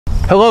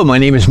Hello, my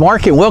name is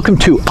Mark and welcome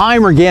to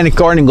I'm Organic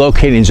Gardening,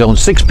 located in Zone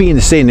 6B in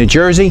the state of New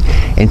Jersey.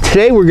 And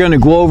today we're going to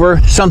go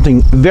over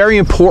something very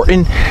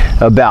important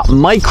about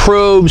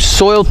microbes,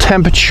 soil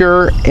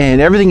temperature, and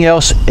everything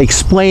else,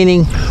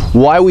 explaining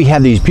why we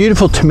have these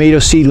beautiful tomato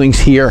seedlings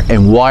here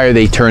and why are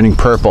they turning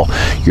purple.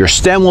 Your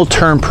stem will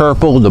turn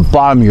purple, the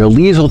bottom of your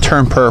leaves will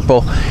turn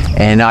purple,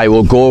 and I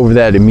will go over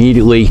that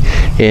immediately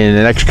in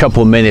the next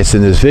couple of minutes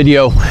in this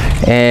video.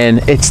 And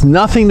it's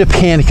nothing to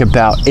panic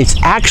about.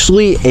 It's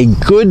actually a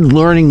good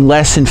learning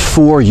lesson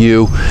for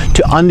you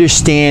to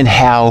understand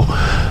how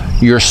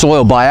your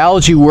soil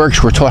biology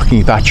works. We're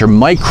talking about your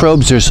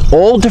microbes. There's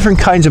all different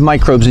kinds of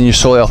microbes in your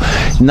soil,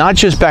 not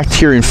just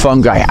bacteria and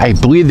fungi. I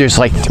believe there's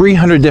like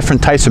 300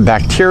 different types of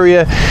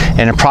bacteria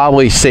and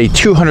probably say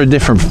 200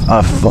 different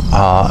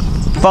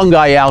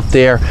fungi out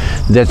there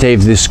that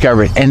they've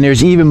discovered, and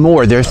there's even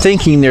more. They're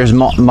thinking there's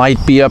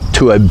might be up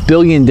to 1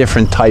 billion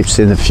different types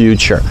in the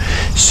future.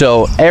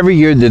 So every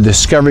year they're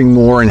discovering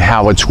more and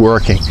how it's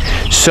working.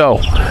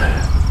 So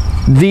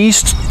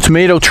these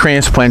tomato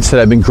transplants that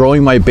I've been growing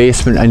in my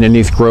basement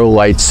underneath grow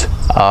lights,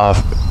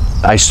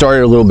 I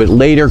started a little bit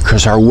later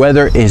because our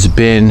weather has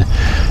been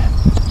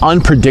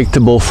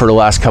unpredictable for the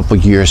last couple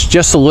of years.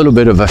 Just a little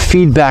bit of a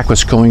feedback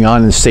what's going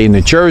on in the state of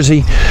New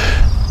Jersey.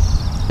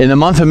 In the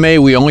month of May,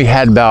 we only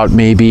had about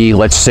maybe,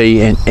 let's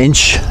say, 1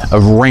 inch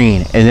of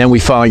rain, and then we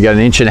finally got 1.5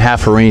 inches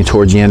of rain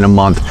towards the end of the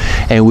month,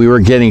 and we were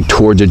getting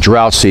towards a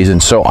drought season.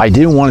 So I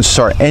didn't want to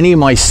start any of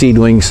my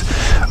seedlings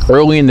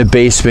early in the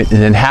basement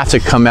and then have to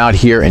come out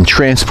here and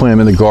transplant them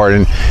in the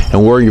garden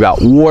and worry about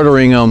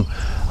watering them.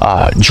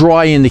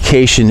 Dry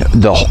indication,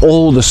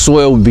 the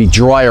soil would be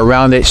dry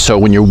around it, so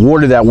when you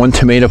water that one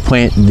tomato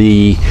plant,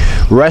 the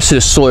rest of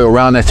the soil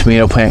around that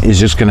tomato plant is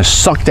just going to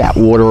suck that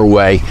water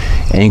away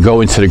and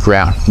go into the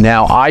ground.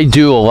 Now, I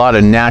do a lot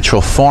of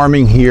natural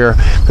farming here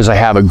because I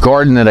have a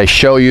garden that I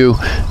show you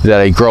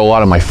that I grow a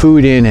lot of my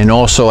food in, and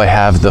also I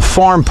have the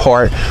farm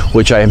part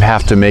which I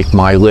have to make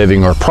my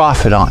living or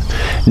profit on.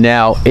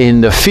 Now,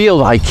 in the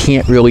field I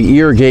can't really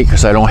irrigate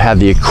because I don't have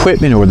the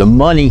equipment or the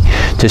money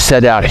to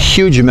set out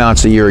huge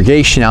amounts of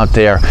irrigation out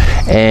there,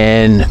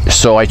 and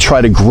so I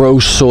try to grow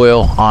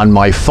soil on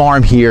my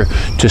farm here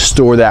to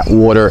store that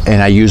water,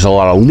 and I use a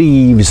lot of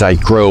leaves. I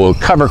grow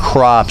cover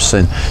crops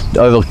and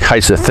other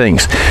kinds of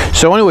things.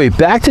 So anyway,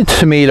 back to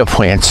tomato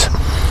plants,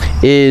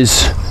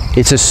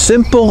 it's a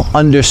simple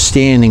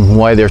understanding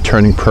why they're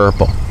turning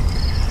purple.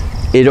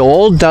 It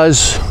all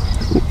does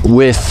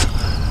with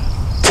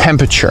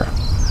temperature.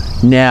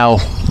 Now,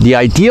 the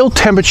ideal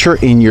temperature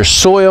in your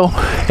soil,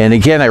 and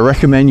again, I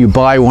recommend you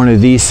buy one of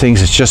these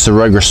things. It's just a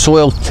regular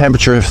soil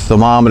temperature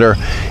thermometer,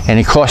 and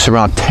it costs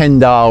around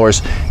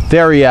 $10.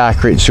 Very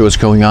accurate to see what's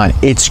going on.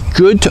 It's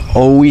good to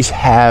always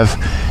have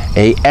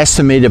an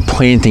estimated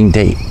planting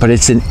date, but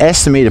it's an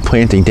estimated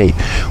planting date.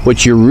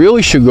 What you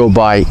really should go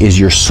by is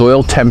your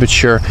soil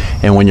temperature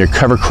and when your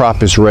cover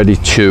crop is ready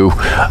to,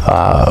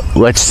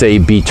 let's say,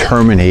 be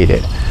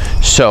terminated.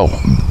 So,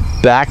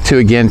 back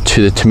to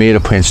the tomato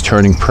plants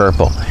turning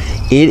purple.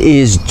 It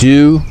is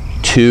due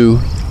to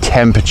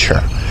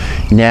temperature.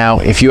 Now,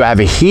 if you have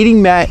a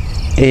heating mat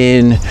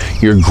in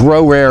your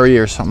grow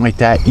area or something like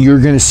that, you're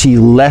going to see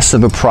less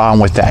of a problem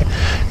with that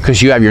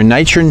because you have your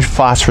nitrogen,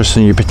 phosphorus,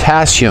 and your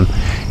potassium.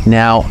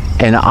 Now,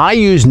 and I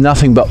use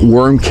nothing but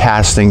worm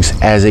castings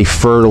as a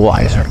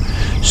fertilizer,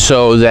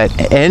 so that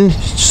the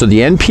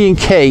NP and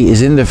K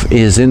is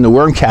in the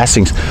worm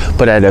castings,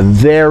 but at a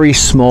very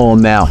small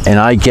amount, and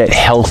I get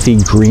healthy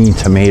green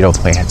tomato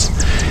plants.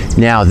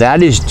 Now,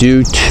 that is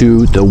due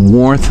to the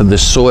warmth of the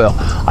soil.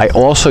 I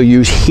also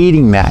use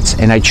heating mats,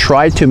 and I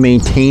try to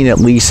maintain at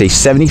least a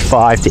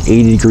 75 to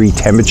 80 degree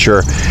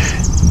temperature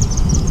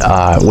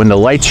when the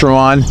lights are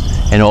on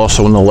and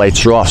also when the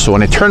lights are off. So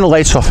when I turn the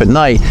lights off at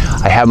night,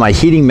 I have my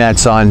heating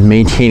mats on,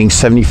 maintaining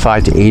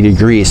 75 to 80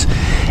 degrees.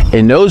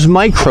 And those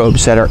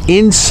microbes that are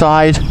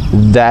inside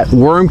that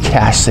worm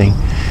casting,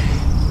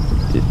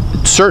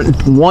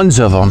 certain ones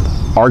of them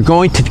are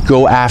going to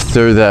go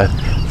after the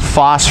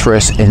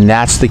phosphorus, and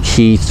that's the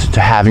key to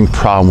having a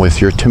problem with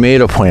your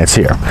tomato plants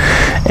here.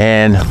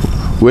 And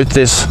with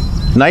this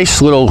nice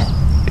little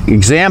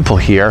example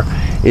here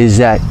is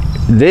that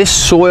this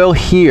soil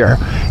here,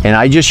 and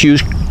I just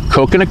use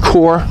coconut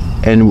coir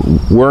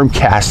and worm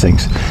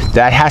castings,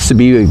 that has to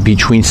be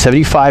between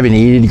 75 and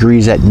 80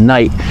 degrees at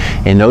night,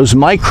 and those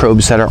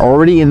microbes that are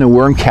already in the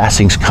worm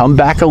castings come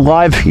back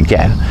alive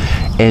again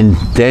and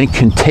then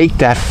can take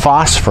that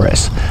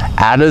phosphorus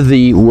out of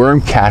the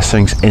worm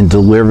castings and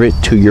deliver it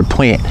to your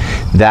plant.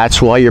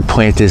 That's why your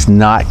plant is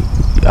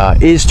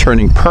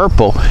turning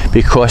purple,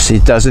 because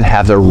it doesn't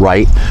have the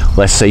right,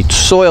 let's say,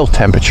 soil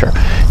temperature.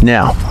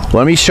 Now,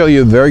 let me show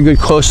you a very good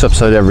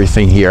close-ups of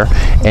everything here,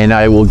 and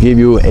I will give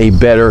you a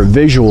better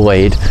visual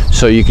aid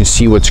so you can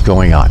see what's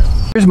going on.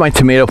 Here's my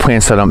tomato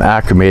plants that I'm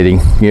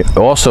acclimating.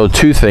 Also,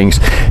 two things,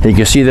 and you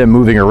can see them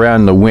moving around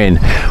in the wind.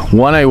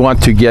 One, I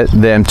want to get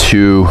them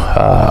to,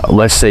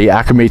 let's say,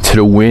 acclimate to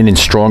the wind and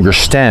stronger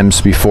stems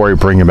before I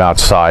bring them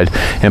outside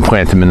and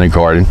plant them in the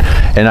garden.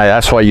 And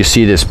that's why you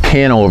see this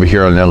panel over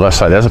here on the left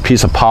side. That's a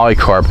piece of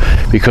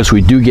polycarb, because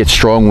we do get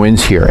strong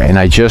winds here, and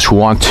I just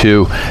want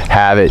to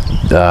have it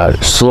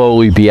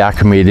slowly be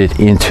acclimated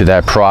into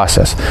that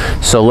process.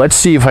 So let's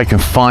see if I can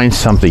find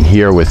something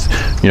here with,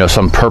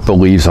 some purple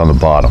leaves on the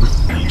bottom.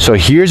 So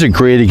here's a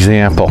great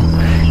example.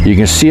 You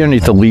can see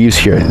underneath the leaves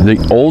here,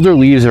 the older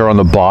leaves are on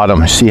the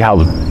bottom. See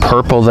how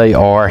purple they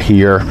are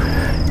here,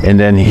 and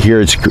then here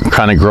it's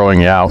kind of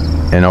growing out,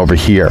 and over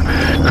here.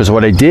 Because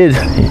what I did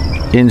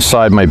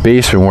inside my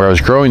basement where I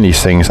was growing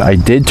these things, I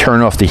did turn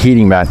off the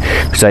heating mat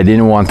because I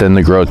didn't want them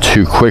to grow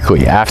too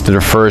quickly. After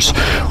the first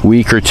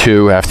week or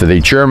two after they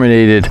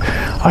germinated,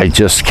 I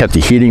just kept the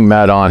heating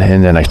mat on,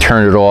 and then I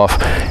turned it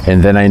off,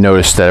 and then I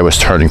noticed that it was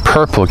turning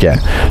purple again.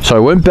 So I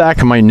went back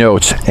in my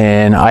notes,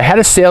 and I had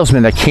a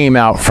salesman that came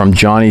out from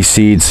Johnny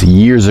Seeds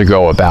years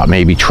ago, about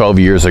maybe 12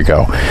 years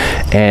ago,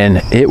 and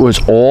it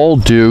was all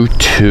due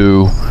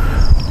to,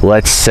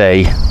 let's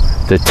say,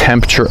 the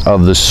temperature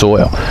of the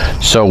soil.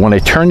 So when I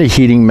turn the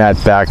heating mat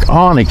back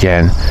on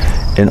again,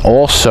 and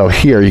also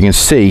here you can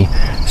see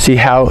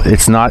how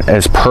it's not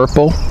as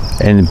purple,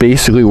 and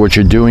basically what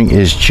you're doing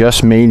is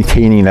just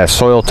maintaining that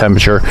soil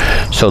temperature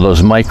so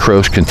those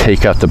microbes can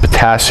take out the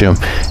potassium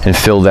and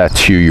fill that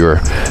to your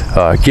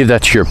give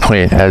that to your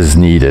plant as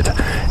needed.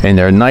 And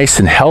they're nice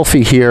and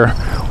healthy here,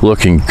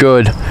 looking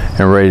good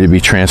and ready to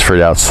be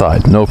transferred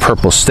outside. No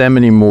purple stem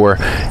anymore,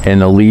 and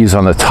the leaves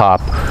on the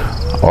top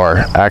are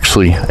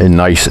actually a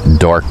nice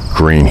dark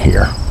green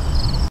here.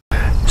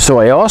 So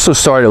I also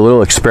started a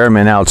little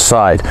experiment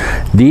outside.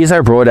 These I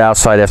brought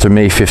outside after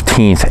May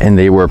 15th, and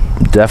they were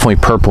definitely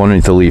purple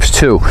underneath the leaves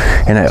too.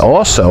 And I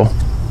also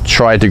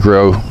tried to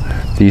grow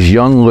these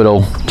young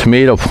little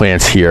tomato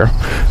plants here,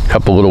 a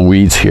couple little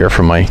weeds here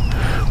from my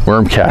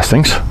worm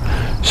castings.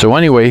 So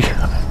anyway,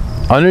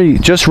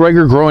 just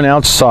regular growing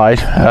outside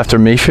after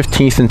May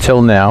 15th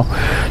until now,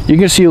 you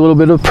can see a little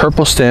bit of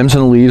purple stems,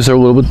 and the leaves are a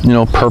little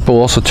bit purple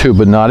also too,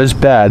 but not as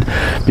bad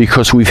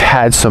because we've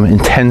had some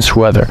intense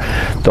weather.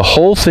 The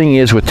whole thing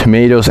is with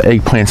tomatoes,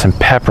 eggplants, and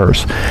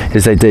peppers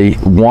is that they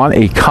want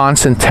a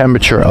constant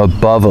temperature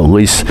above at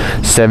least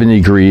 70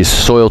 degrees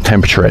soil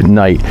temperature at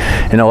night.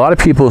 And a lot of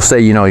people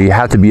say you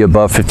have to be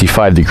above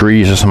 55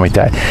 degrees or something like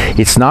that.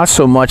 It's not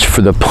so much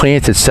for the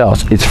plant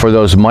itself, it's for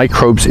those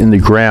microbes in the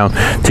ground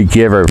to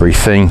give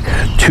everything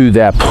to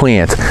that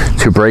plant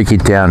to break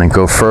it down and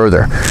go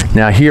further.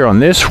 Now here on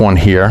this one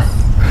here,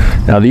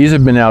 now these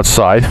have been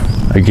outside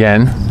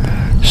again,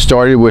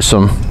 started with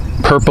some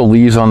purple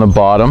leaves on the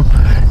bottom,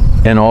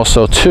 and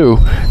also too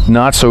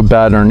not so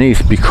bad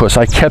underneath, because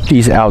I kept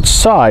these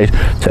outside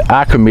to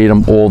acclimate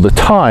them all the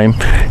time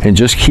and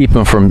just keep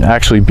them from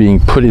actually being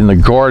put in the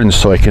garden,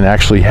 so I can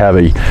actually have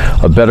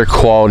a better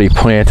quality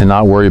plant and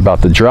not worry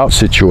about the drought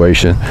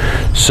situation.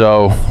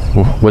 So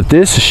what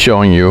this is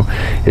showing you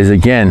is,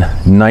 again,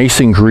 nice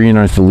and green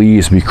underneath the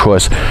leaves,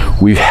 because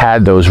we've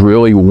had those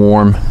really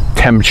warm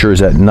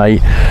temperatures at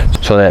night,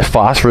 so that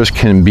phosphorus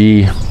can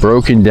be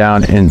broken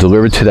down and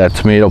delivered to that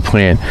tomato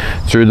plant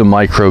through the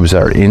microbes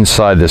that are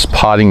inside this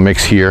potting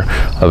mix here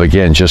of,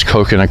 again, just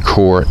coconut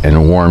coir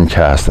and worm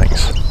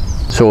castings.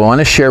 So what I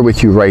want to share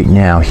with you right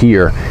now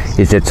here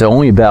is it's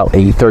only about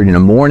 8:30 in the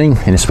morning,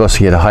 and it's supposed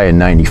to get a high of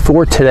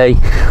 94 today,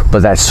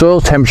 but that soil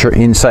temperature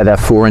inside that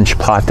 4-inch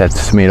pot that the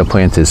tomato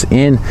plant is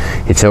in,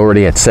 it's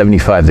already at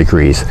 75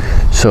 degrees.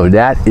 So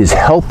that is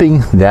helping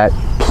that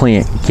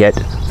plant get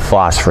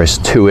phosphorus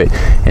to it,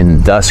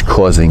 and thus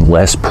causing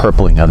less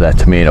purpling of that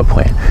tomato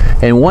plant.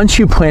 And once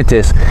you plant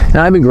this, and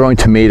I've been growing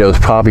tomatoes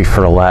probably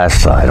for the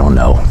last, I don't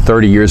know,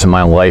 30 years of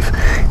my life,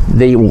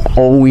 they will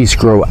always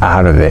grow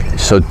out of it.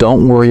 So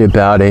don't worry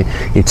about it.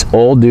 It's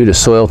all due to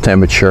soil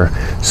temperature.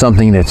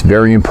 Something that's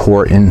very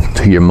important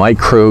to your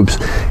microbes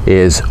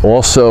is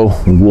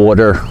also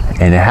water,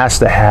 and it has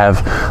to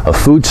have a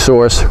food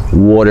source,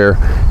 water,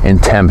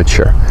 and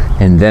temperature,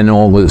 and then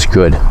all is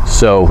good.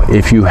 So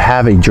if you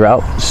have a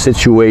drought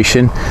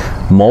situation,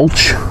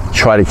 mulch,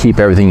 try to keep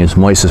everything as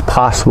moist as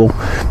possible,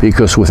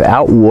 because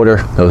without water,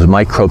 those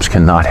microbes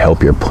cannot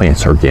help your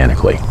plants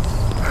organically.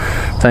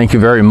 Thank you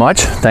very much.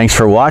 Thanks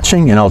for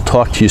watching, and I'll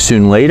talk to you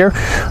soon later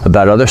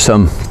about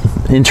some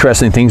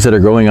interesting things that are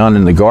going on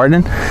in the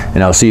garden,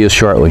 and I'll see you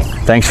shortly.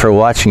 Thanks for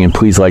watching, and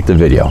please like the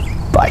video.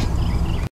 Bye.